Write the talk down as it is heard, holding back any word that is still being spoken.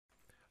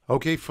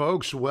Okay,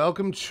 folks,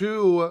 welcome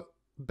to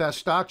Best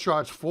Stock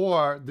Charts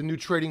for the new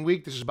trading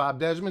week. This is Bob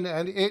Desmond,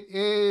 and it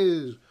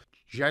is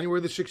January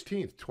the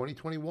 16th,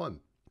 2021.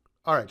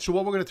 All right, so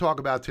what we're going to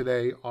talk about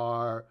today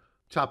are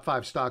top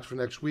 5 stocks for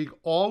next week.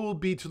 All will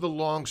be to the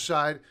long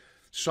side.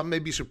 Some may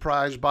be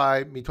surprised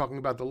by me talking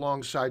about the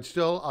long side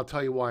still. I'll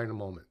tell you why in a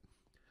moment.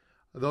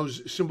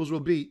 Those symbols will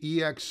be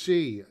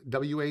EXC,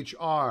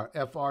 WHR,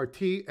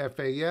 FRT,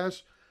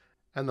 FAS,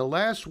 and the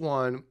last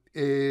one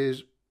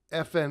is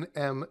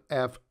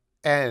FNMF.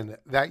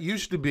 That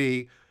used to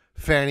be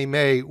Fannie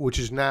Mae, which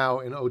is now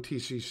an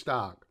OTC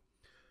stock.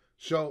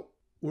 So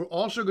we're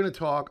also going to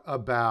talk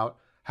about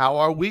how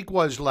our week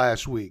was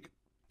last week.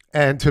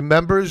 And to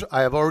members,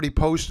 I have already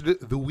posted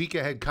the week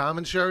ahead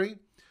commentary,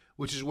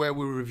 which is where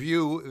we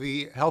review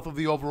the health of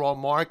the overall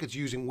markets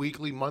using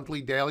weekly,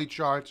 monthly, daily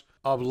charts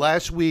of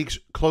last week's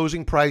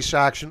closing price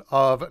action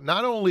of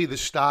not only the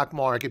stock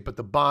market, but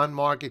the bond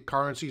market,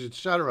 currencies,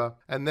 etc.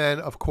 And then,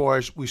 of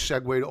course, we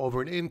segued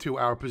over and into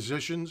our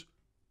positions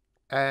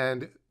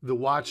and the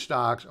watch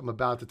stocks I'm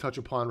about to touch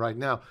upon right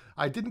now.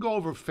 I didn't go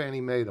over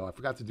Fannie Mae, though. I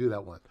forgot to do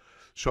that one.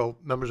 So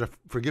members,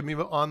 forgive me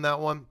on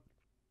that one.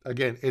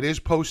 Again, it is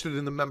posted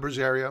in the members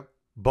area,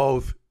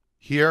 both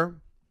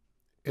here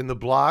in the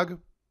blog.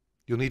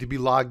 You'll need to be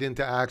logged in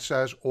to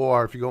access,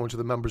 or if you go into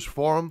the members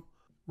forum,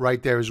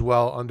 right there as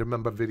well under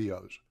member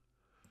videos.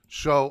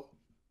 So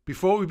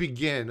before we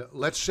begin,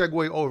 let's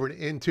segue over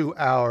into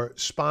our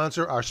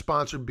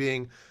sponsor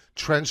being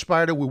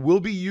TrendSpider. We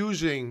will be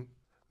using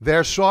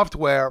their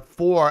software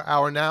for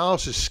our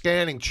analysis,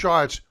 scanning,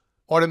 charts,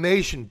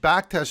 automation,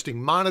 backtesting,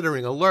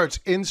 monitoring, alerts,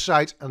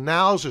 insights,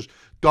 analysis.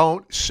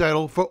 Don't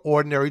settle for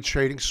ordinary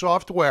trading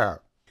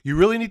software. You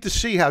really need to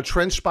see how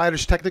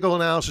TrendSpider's technical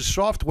analysis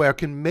software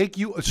can make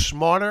you a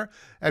smarter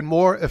and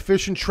more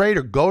efficient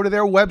trader. Go to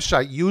their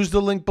website, use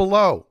the link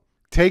below.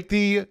 Take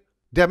the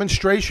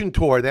demonstration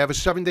tour. They have a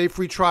 7-day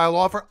free trial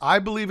offer. I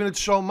believe in it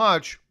so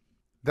much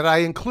that I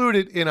include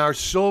it in our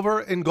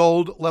silver and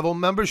gold level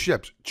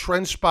memberships.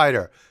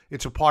 TrendSpider,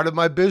 it's a part of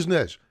my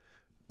business.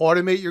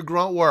 Automate your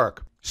grunt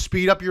work,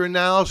 speed up your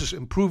analysis,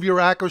 improve your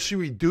accuracy,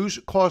 reduce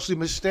costly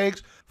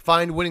mistakes,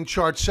 find winning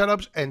chart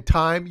setups, and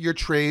time your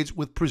trades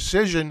with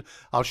precision.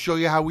 I'll show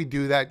you how we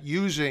do that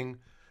using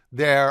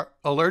their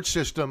alert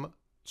system.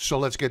 So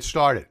let's get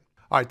started.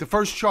 All right, the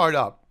first chart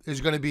up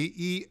is going to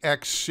be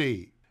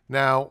EXC.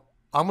 Now,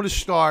 I'm going to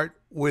start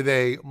with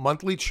a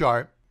monthly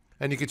chart,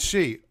 and you can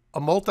see a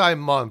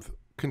multi-month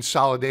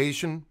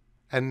consolidation.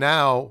 And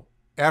now,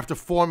 after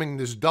forming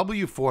this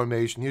W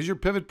formation, here's your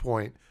pivot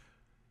point.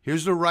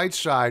 Here's the right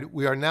side.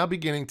 We are now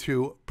beginning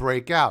to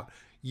break out.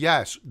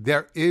 Yes,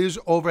 there is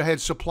overhead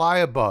supply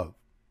above.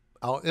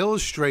 I'll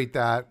illustrate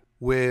that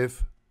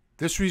with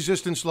this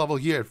resistance level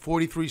here at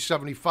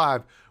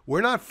 43.75.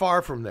 We're not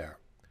far from there.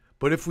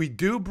 But if we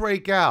do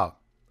break out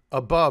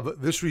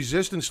above this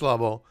resistance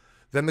level,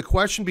 then the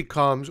question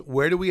becomes,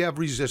 where do we have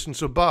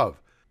resistance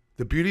above?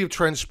 The beauty of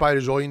TrendSpider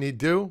is all you need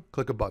to do,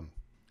 click a button.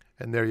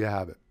 And there you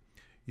have it.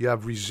 You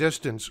have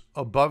resistance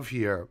above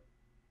here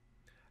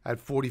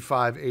at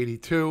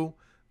 45.82.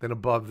 Then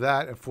above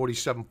that at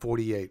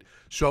 47.48.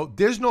 So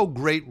there's no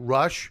great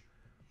rush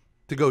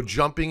to go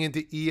jumping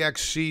into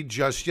EXC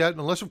just yet,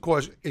 unless, of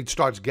course, it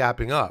starts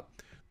gapping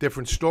up.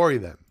 Different story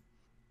then.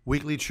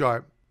 Weekly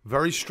chart,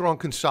 very strong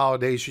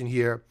consolidation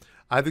here.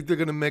 I think they're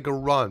going to make a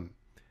run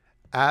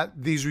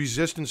at these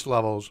resistance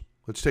levels.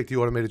 Let's take the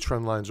automated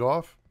trend lines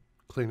off,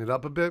 clean it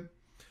up a bit.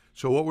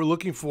 So what we're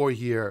looking for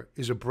here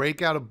is a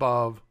breakout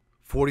above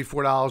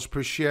 $44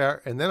 per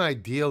share, and then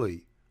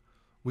ideally,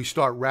 we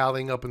start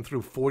rallying up and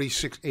through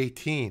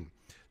 46.18.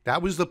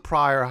 That was the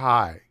prior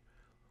high.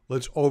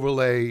 Let's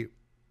overlay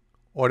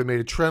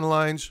automated trend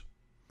lines.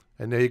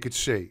 And there you could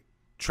see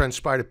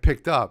TrendSpider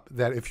picked up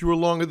that if you were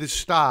longer this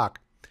stock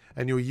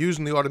and you were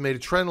using the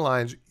automated trend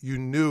lines, you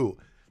knew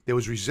there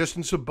was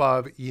resistance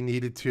above. You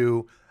needed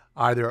to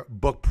either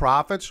book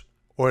profits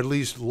or at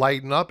least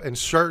lighten up, and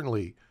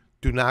certainly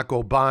do not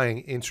go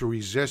buying into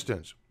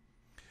resistance.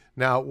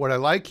 Now, what I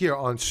like here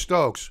on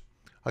Stokes,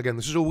 again,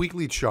 this is a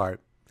weekly chart,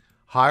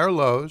 higher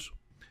lows,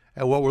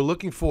 and what we're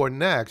looking for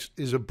next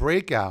is a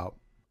breakout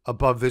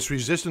above this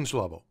resistance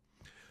level.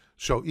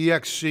 So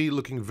EXC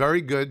looking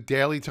very good,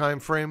 daily time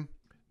frame,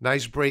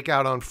 nice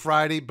breakout on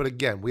Friday, but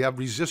again, we have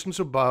resistance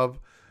above,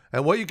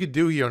 and what you could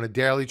do here on a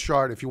daily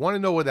chart, if you want to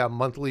know where that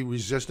monthly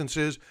resistance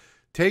is,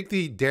 take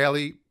the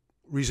daily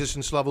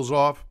resistance levels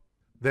off,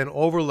 then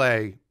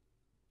overlay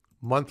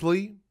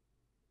monthly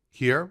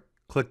here,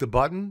 click the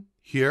button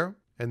here,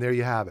 and there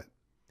you have it.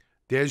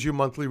 There's your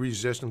monthly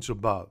resistance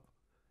above.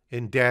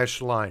 In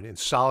dashed line, in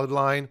solid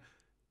line,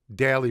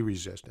 daily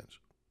resistance.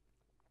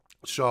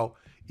 So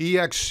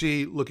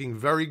EXC looking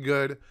very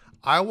good.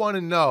 I want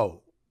to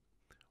know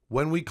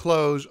when we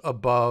close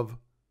above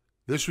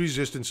this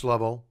resistance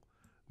level,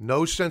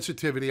 no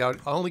sensitivity. I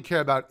only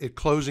care about it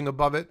closing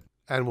above it,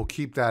 and we'll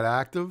keep that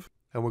active,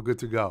 and we're good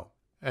to go.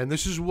 And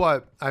this is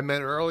what I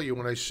meant earlier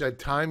when I said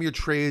time your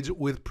trades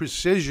with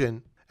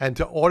precision and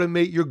to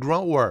automate your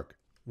grunt work.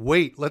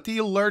 Wait, let the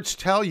alerts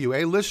tell you,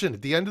 hey, listen,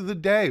 at the end of the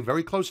day,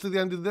 very close to the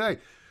end of the day,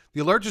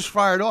 The alert just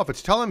fired off.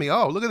 It's telling me,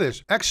 oh, look at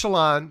this.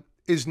 Exelon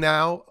is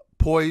now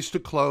poised to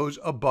close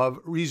above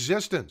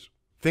resistance.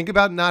 Think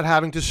about not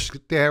having to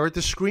stare at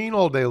the screen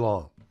all day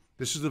long.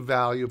 This is the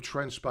value of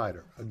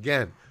TrendSpider.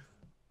 Again,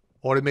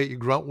 automate your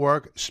grunt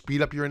work,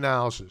 speed up your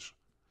analysis.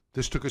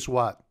 This took us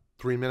what?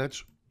 3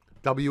 minutes?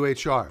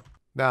 WHR.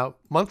 Now,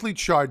 monthly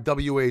chart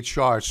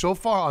WHR, so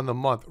far on the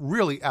month,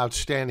 really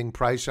outstanding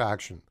price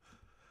action.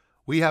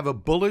 We have a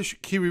bullish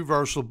key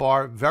reversal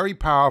bar, very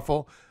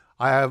powerful.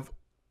 I have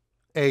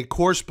a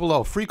course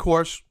below, free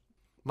course,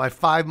 my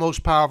 5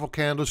 most powerful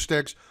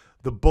candlesticks.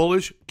 The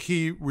bullish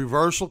key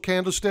reversal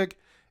candlestick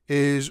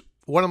is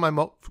one of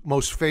my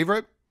most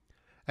favorite.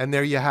 And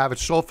there you have it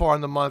so far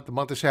in the month. The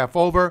month is half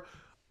over.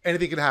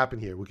 Anything can happen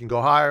here. We can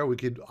go higher. We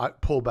could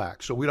pull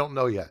back. So we don't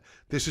know yet.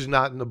 This is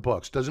not in the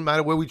books. Doesn't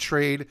matter where we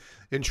trade,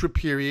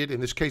 intra-period.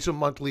 In this case, a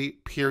monthly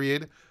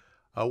period.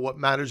 What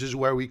matters is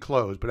where we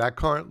close. But at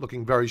current,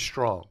 looking very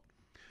strong.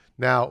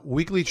 Now,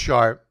 weekly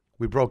chart,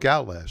 we broke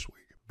out last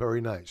week. Very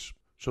nice.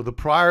 So the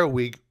prior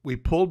week, we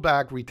pulled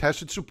back,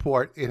 retested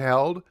support. It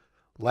held.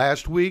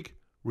 Last week,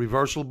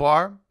 reversal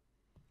bar.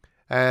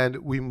 And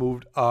we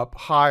moved up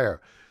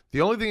higher. The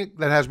only thing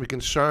that has me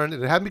concerned,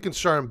 and it had me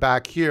concerned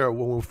back here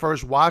when we were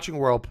first watching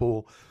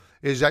Whirlpool,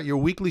 is that your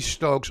weekly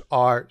Stokes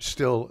are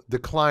still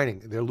declining.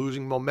 They're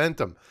losing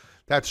momentum.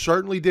 That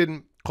certainly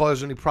didn't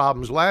cause any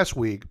problems last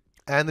week.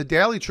 And the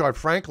daily chart,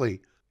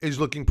 frankly, is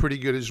looking pretty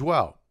good as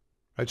well.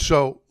 Right,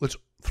 so let's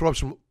throw up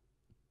some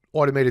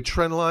automated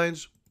trend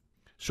lines.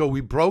 So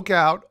we broke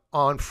out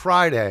on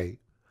Friday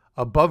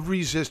above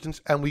resistance,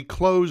 and we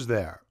closed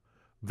there.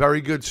 Very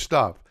good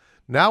stuff.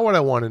 Now what I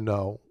want to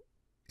know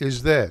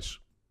is this.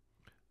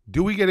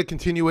 Do we get a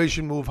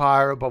continuation move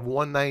higher above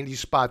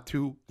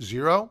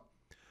 190.20?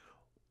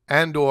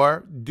 And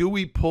or do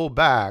we pull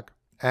back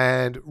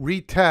and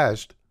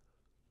retest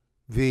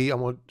I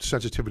want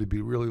sensitivity to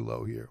be really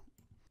low here.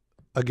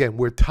 Again,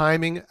 we're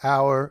timing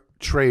our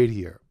trade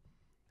here.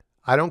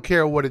 I don't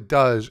care what it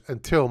does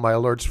until my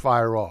alerts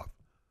fire off.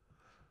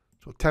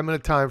 So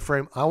 10-minute time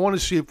frame. I want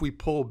to see if we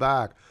pull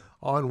back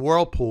on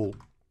Whirlpool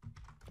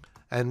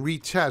and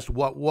retest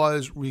what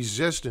was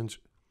resistance,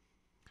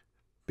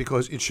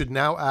 because it should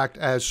now act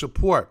as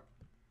support.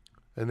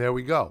 And there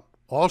we go.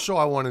 Also,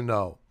 I want to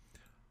know,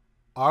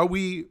 are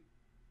we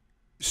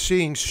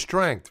seeing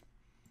strength?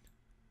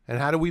 And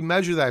how do we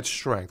measure that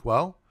strength?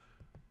 Well,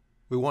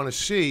 we want to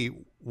see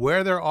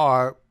where there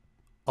are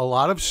a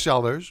lot of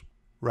sellers,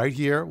 right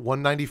here,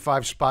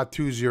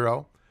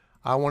 195.20.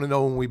 I want to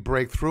know when we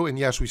break through. And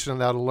yes, we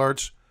send out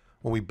alerts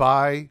when we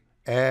buy,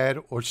 add,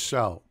 or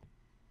sell.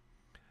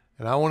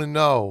 And I want to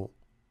know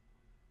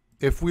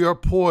if we are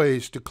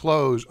poised to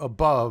close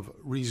above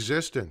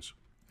resistance.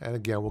 And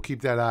again, we'll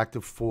keep that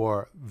active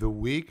for the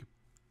week.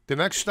 The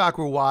next stock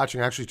we're watching,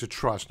 actually it's a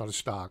trust, not a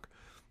stock,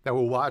 that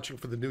we're watching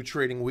for the new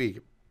trading week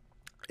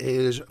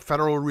is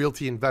Federal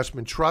Realty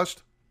Investment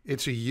Trust.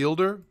 It's a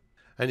yielder.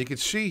 And you can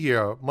see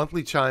here,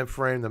 monthly time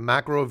frame, the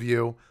macro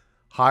view,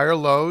 higher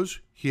lows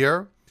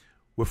here.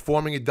 We're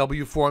forming a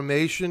W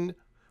formation.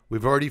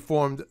 We've already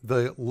formed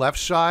the left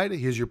side.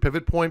 Here's your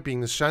pivot point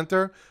being the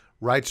center.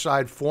 Right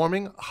side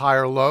forming,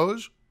 higher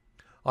lows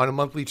on a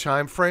monthly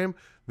time frame.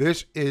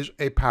 This is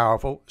a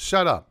powerful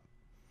setup.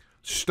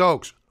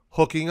 Stokes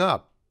hooking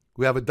up.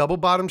 We have a double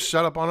bottom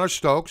setup on our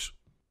Stokes.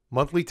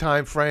 Monthly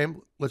time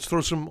frame. Let's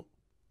throw some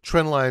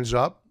trend lines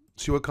up,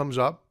 see what comes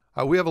up.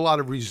 We have a lot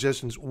of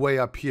resistance way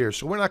up here,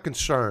 so we're not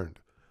concerned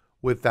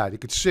with that. You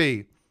can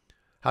see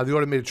how the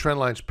automated trend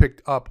lines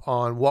picked up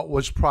on what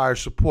was prior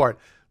support.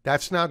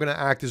 That's now going to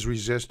act as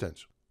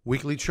resistance.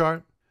 Weekly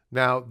chart.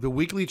 Now, the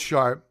weekly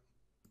chart,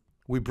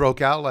 we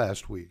broke out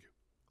last week.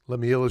 Let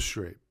me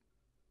illustrate.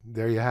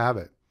 There you have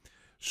it.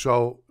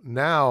 So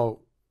now,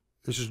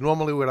 this is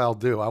normally what I'll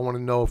do. I want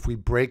to know if we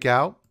break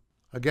out.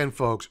 Again,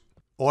 folks,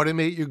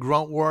 automate your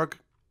grunt work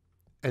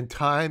and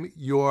time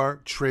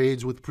your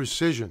trades with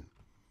precision.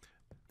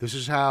 This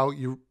is how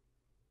you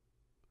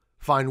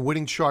find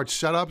winning chart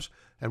setups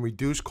and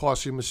reduce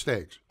costly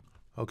mistakes.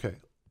 Okay,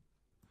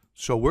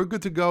 so we're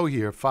good to go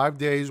here. 5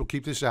 days, we'll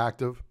keep this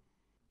active.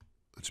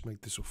 Let's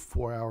make this a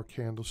 4-hour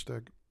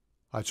candlestick.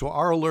 All right, so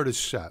our alert is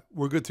set.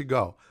 We're good to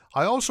go.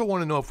 I also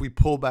want to know if we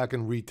pull back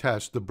and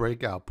retest the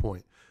breakout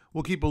point.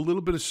 We'll keep a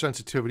little bit of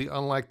sensitivity,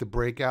 unlike the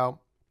breakout.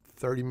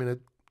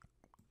 30-minute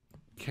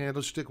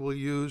candlestick we'll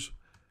use.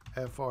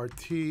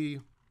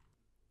 FRT.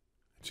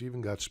 It's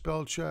even got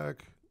spell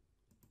check.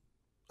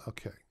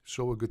 Okay,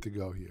 so we're good to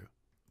go here.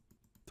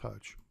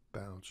 Touch,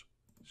 bounce,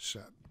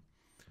 set.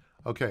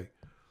 Okay,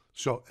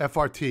 so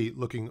FRT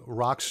looking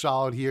rock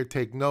solid here.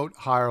 Take note,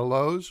 higher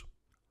lows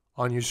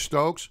on your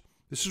Stokes.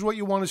 This is what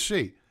you want to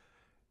see.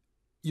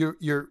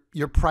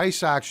 Your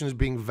price action is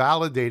being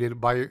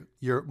validated by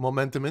your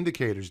momentum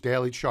indicators,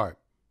 daily chart.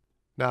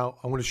 Now,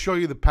 I want to show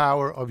you the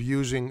power of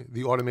using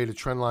the automated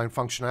trend line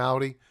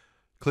functionality.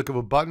 Click of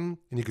a button,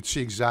 and you can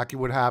see exactly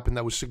what happened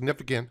that was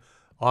significant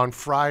on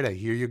Friday.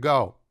 Here you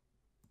go.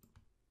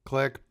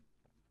 Click.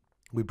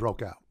 We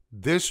broke out.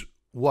 This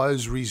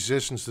was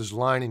resistance. This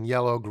line in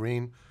yellow,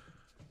 green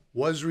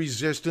was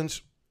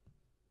resistance.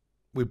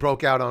 We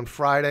broke out on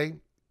Friday.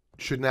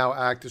 Should now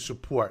act as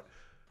support.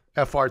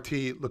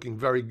 FRT looking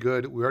very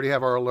good. We already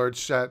have our alerts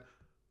set.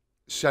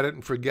 Set it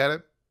and forget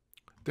it.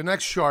 The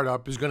next chart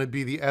up is going to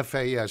be the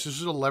FAS. This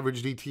is a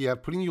leveraged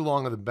ETF, putting you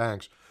long on the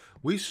banks.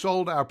 We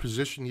sold our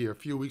position here a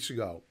few weeks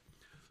ago.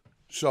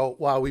 So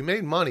while we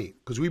made money,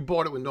 because we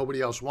bought it when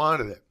nobody else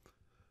wanted it,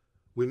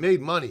 we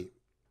made money.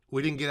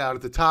 We didn't get out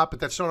at the top,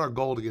 but that's not our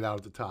goal to get out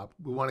at the top.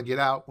 We want to get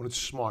out when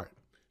it's smart.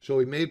 So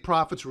we made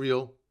profits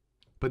real.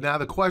 But now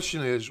the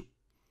question is,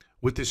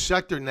 with this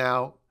sector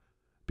now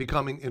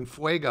becoming in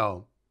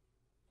fuego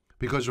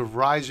because of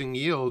rising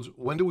yields,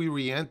 when do we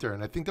re-enter?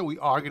 And I think that we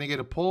are going to get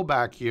a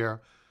pullback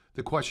here.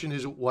 The question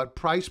is, at what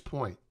price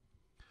point?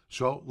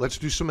 So let's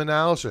do some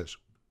analysis.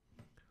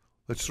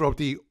 Let's throw up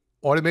the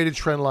automated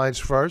trend lines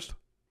first.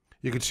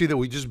 You can see that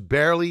we just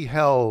barely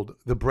held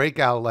the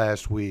breakout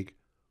last week,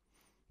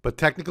 but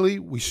technically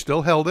we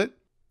still held it.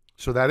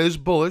 So that is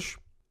bullish.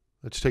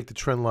 Let's take the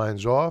trend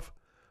lines off.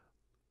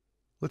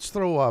 Let's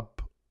throw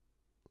up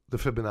the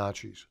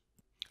Fibonacci's.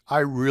 I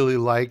really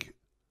like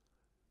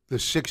the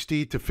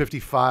 60 to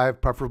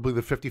 55, preferably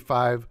the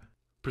 55%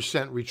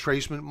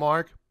 retracement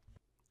mark.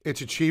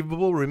 It's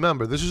achievable.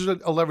 Remember, this is a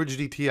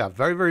leveraged ETF.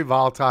 Very, very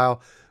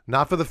volatile.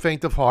 Not for the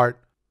faint of heart.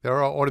 There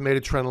are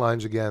automated trend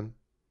lines again.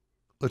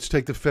 Let's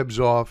take the fibs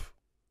off.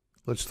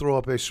 Let's throw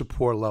up a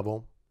support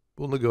level.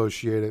 We'll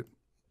negotiate it.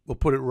 We'll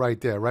put it right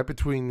there, right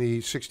between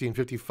the 60 and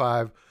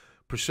 55%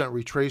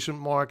 retracement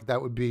mark.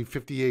 That would be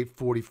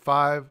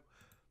 58.45.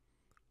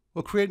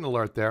 We'll create an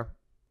alert there.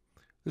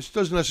 This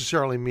doesn't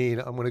necessarily mean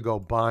I'm going to go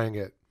buying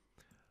it.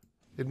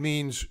 It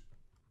means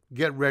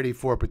get ready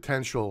for a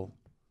potential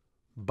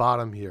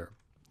bottom here.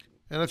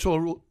 And that's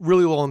all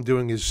really all I'm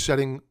doing is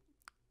setting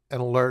an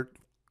alert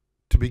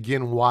to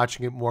begin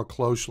watching it more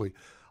closely.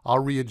 I'll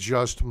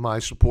readjust my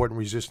support and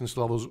resistance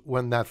levels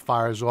when that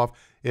fires off.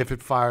 If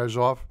it fires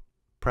off,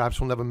 perhaps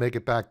we'll never make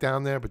it back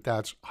down there, but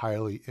that's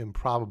highly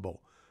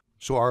improbable.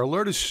 So our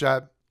alert is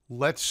set.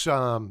 Let's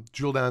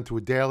drill down to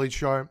a daily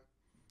chart.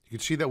 You can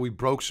see that we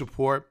broke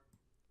support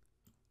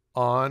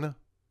on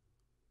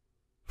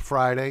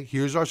Friday.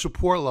 Here's our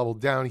support level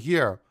down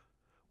here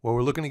where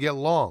we're looking to get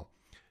long.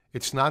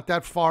 It's not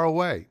that far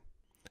away.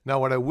 Now,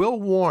 what I will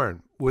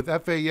warn with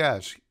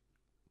FAS,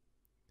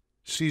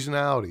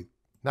 seasonality,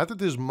 not that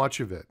there's much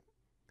of it.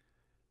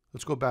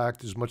 Let's go back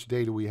to as much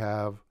data we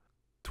have.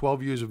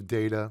 12 years of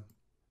data.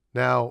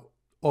 Now,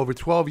 over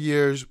 12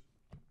 years,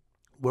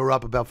 we're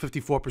up about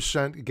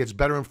 54%. It gets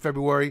better in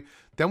February.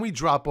 Then we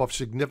drop off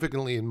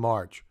significantly in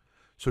March.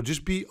 So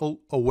just be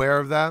aware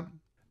of that.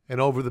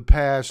 And over the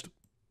past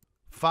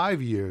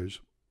 5 years,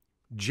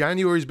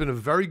 January's been a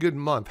very good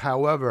month.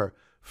 However,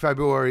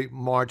 February,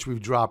 March,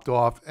 we've dropped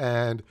off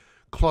and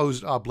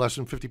closed up less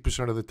than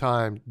 50% of the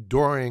time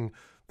during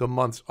the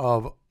months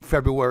of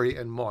February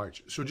and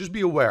March. So just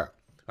be aware.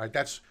 All right,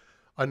 that's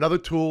another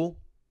tool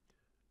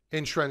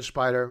in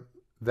TrendSpider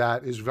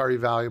that is very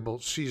valuable.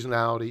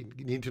 Seasonality.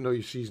 You need to know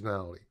your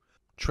seasonality.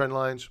 Trend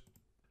lines.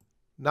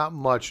 Not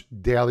much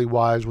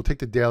daily-wise. We'll take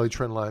the daily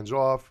trend lines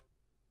off.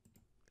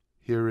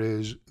 Here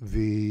is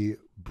the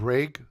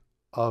break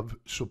of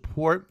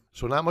support.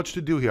 So not much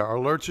to do here. Our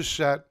alerts are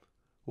set.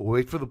 We'll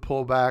wait for the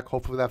pullback.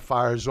 Hopefully that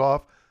fires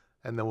off.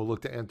 And then we'll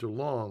look to enter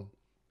long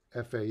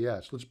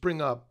FAS. Let's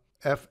bring up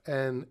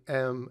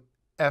FNM.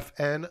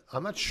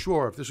 I'm not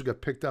sure if this will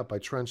get picked up by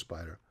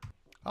TrendSpider.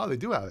 Oh, they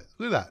do have it.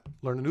 Look at that.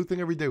 Learn a new thing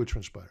every day with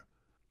TrendSpider.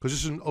 Because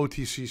this is an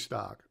OTC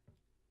stock.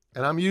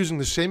 And I'm using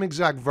the same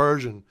exact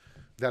version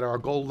that our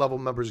gold level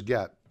members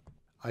get.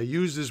 I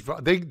use this.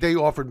 They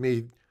offered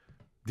me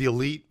the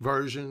elite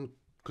version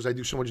because I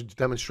do so much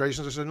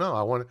demonstrations. I said, no,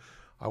 I want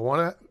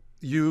to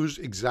use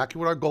exactly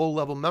what our gold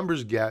level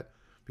members get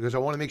because I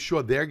want to make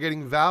sure they're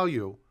getting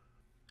value.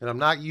 And I'm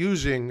not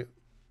using,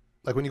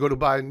 like when you go to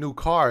buy a new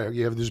car,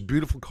 you have this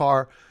beautiful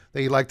car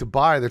that you like to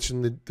buy that's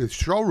in the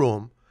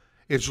showroom.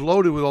 It's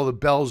loaded with all the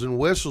bells and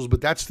whistles,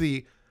 but that's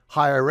the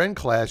higher end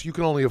class. You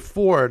can only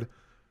afford,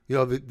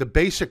 the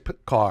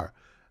basic car.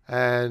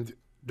 And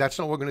that's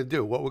not what we're going to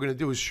do. What we're going to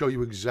do is show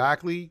you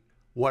exactly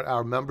what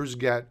our members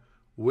get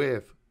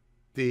with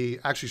the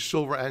actually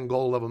silver and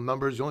gold level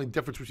members. The only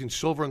difference between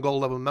silver and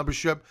gold level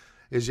membership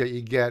is that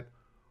you get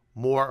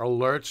more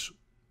alerts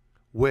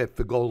with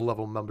the gold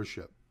level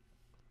membership.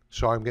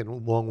 Sorry, I'm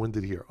getting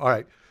long-winded here. All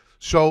right,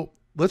 so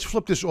let's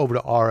flip this over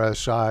to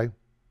RSI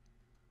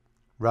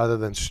rather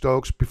than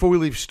Stokes. Before we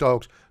leave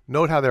Stokes,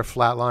 note how they're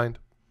flatlined.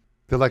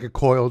 They're like a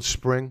coiled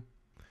spring.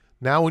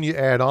 Now when you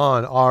add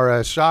on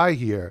RSI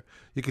here,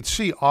 you can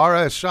see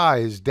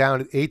RSI is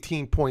down at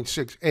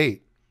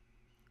 18.68.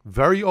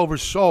 Very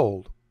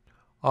oversold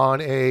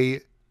on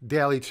a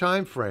daily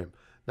time frame.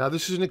 Now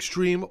this is an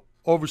extreme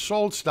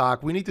oversold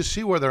stock. We need to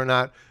see whether or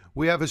not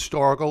we have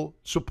historical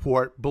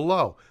support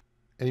below.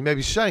 And you may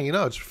be saying,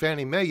 it's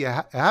Fannie Mae. You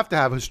have to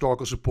have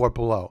historical support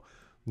below.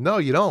 No,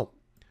 you don't.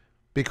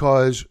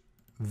 Because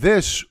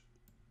this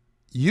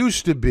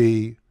used to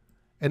be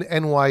an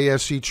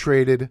NYSE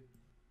traded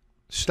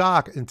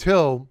stock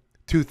until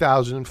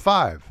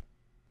 2005.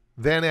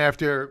 Then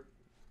after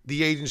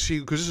the agency,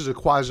 because this is a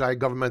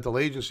quasi-governmental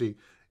agency,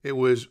 it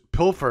was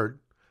pilfered,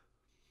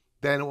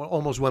 then it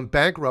almost went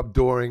bankrupt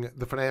during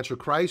the financial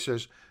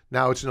crisis.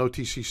 Now it's an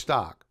OTC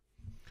stock.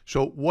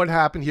 So what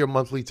happened here,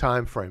 monthly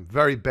time frame?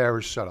 Very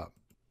bearish setup.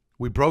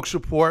 We broke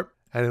support,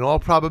 and in all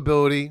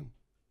probability,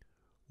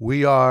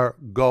 we are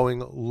going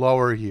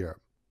lower here.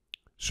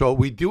 So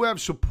we do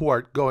have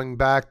support going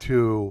back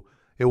to,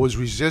 it was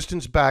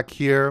resistance back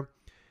here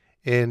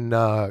in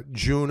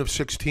June of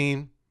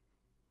 16.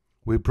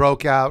 We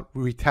broke out,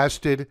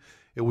 retested.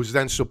 It was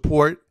then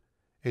support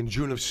in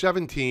June of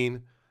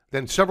 17,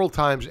 then several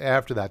times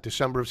after that,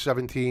 December of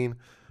 17,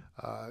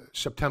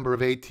 September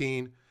of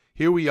 18.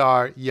 Here we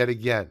are yet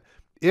again.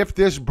 If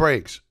this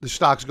breaks, the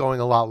stock's going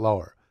a lot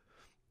lower.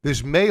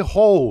 This may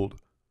hold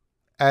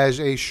as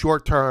a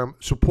short-term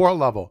support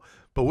level.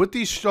 But with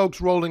these stokes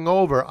rolling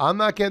over, I'm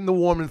not getting the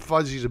warm and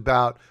fuzzies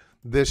about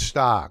this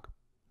stock.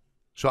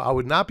 So I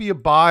would not be a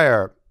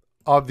buyer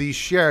of these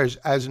shares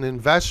as an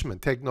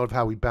investment. Take note of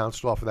how we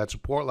bounced off of that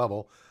support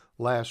level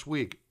last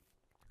week.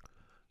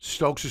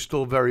 Stokes is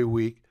still very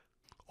weak.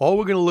 All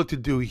we're going to look to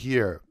do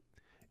here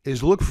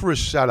is look for a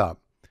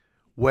setup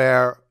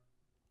where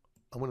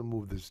I'm going to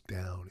move this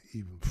down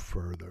even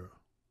further.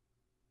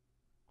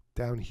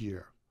 Down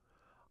here.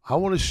 I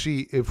want to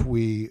see if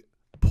we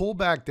pull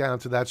back down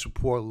to that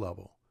support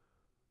level,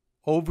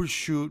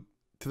 overshoot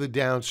to the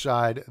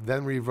downside,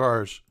 then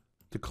reverse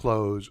to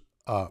close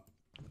up.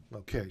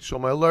 Okay, so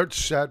my alert's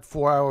set,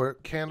 4-hour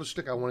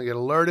candlestick. I want to get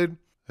alerted.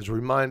 As a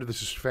reminder,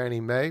 this is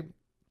Fannie Mae,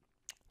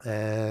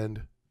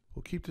 and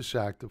we'll keep this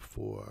active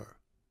for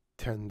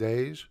 10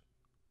 days.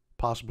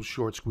 Possible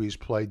short squeeze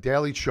play.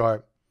 Daily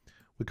chart.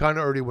 We kind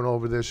of already went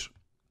over this.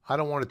 I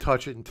don't want to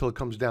touch it until it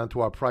comes down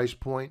to our price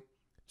point.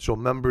 So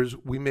members,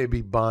 we may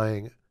be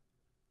buying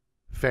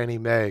Fannie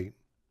Mae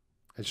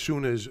as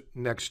soon as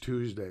next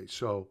Tuesday.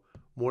 So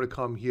more to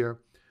come here.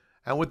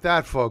 And with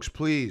that, folks,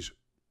 please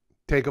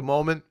take a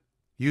moment.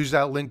 Use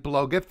that link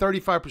below. Get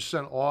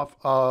 35% off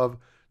of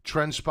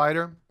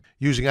TrendSpider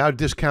using our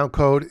discount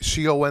code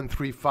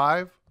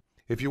CON35.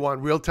 If you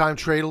want real-time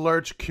trade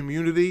alerts,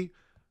 community,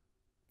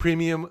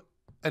 premium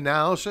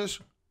analysis,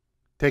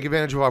 take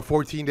advantage of our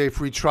 14-day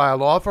free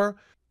trial offer.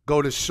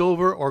 Go to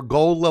silver or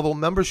gold level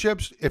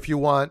memberships if you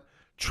want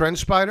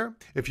TrendSpider.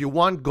 If you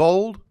want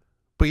gold,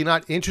 but you're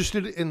not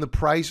interested in the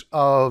price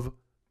of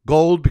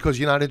gold because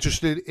you're not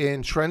interested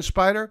in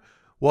TrendSpider,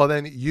 well,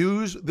 then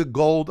use the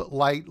Gold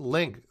Light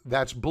link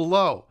that's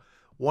below.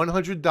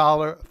 $100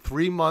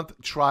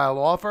 3-month trial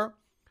offer,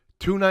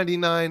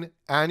 $299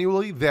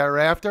 annually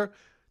thereafter.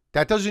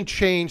 That doesn't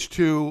change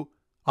to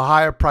a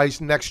higher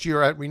price next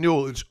year at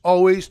renewal. It's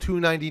always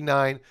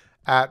 $299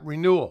 at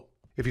renewal.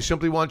 If you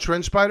simply want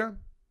TrendSpider,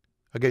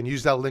 again,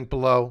 use that link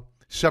below.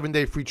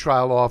 7-day free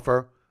trial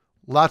offer.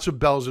 Lots of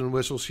bells and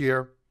whistles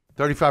here.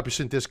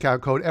 35%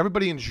 discount code.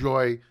 Everybody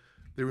enjoy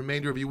the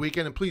remainder of your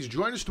weekend. And please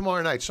join us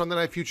tomorrow night, Sunday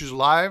Night Futures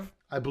Live.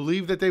 I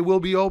believe that they will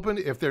be open.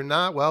 If they're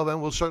not, well,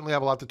 then we'll certainly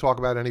have a lot to talk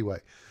about anyway.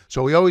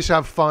 So we always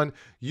have fun.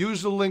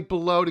 Use the link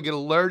below to get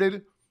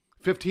alerted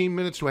 15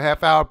 minutes to a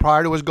half hour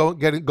prior to us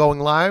going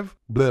live.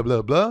 Blah,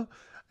 blah, blah.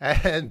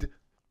 And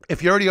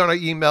if you're already on our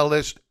email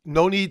list,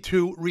 no need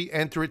to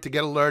re-enter it to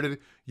get alerted.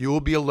 You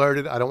will be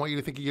alerted. I don't want you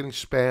to think you're getting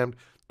spammed.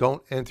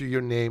 Don't enter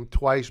your name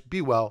twice.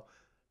 Be well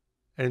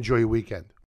and enjoy your weekend.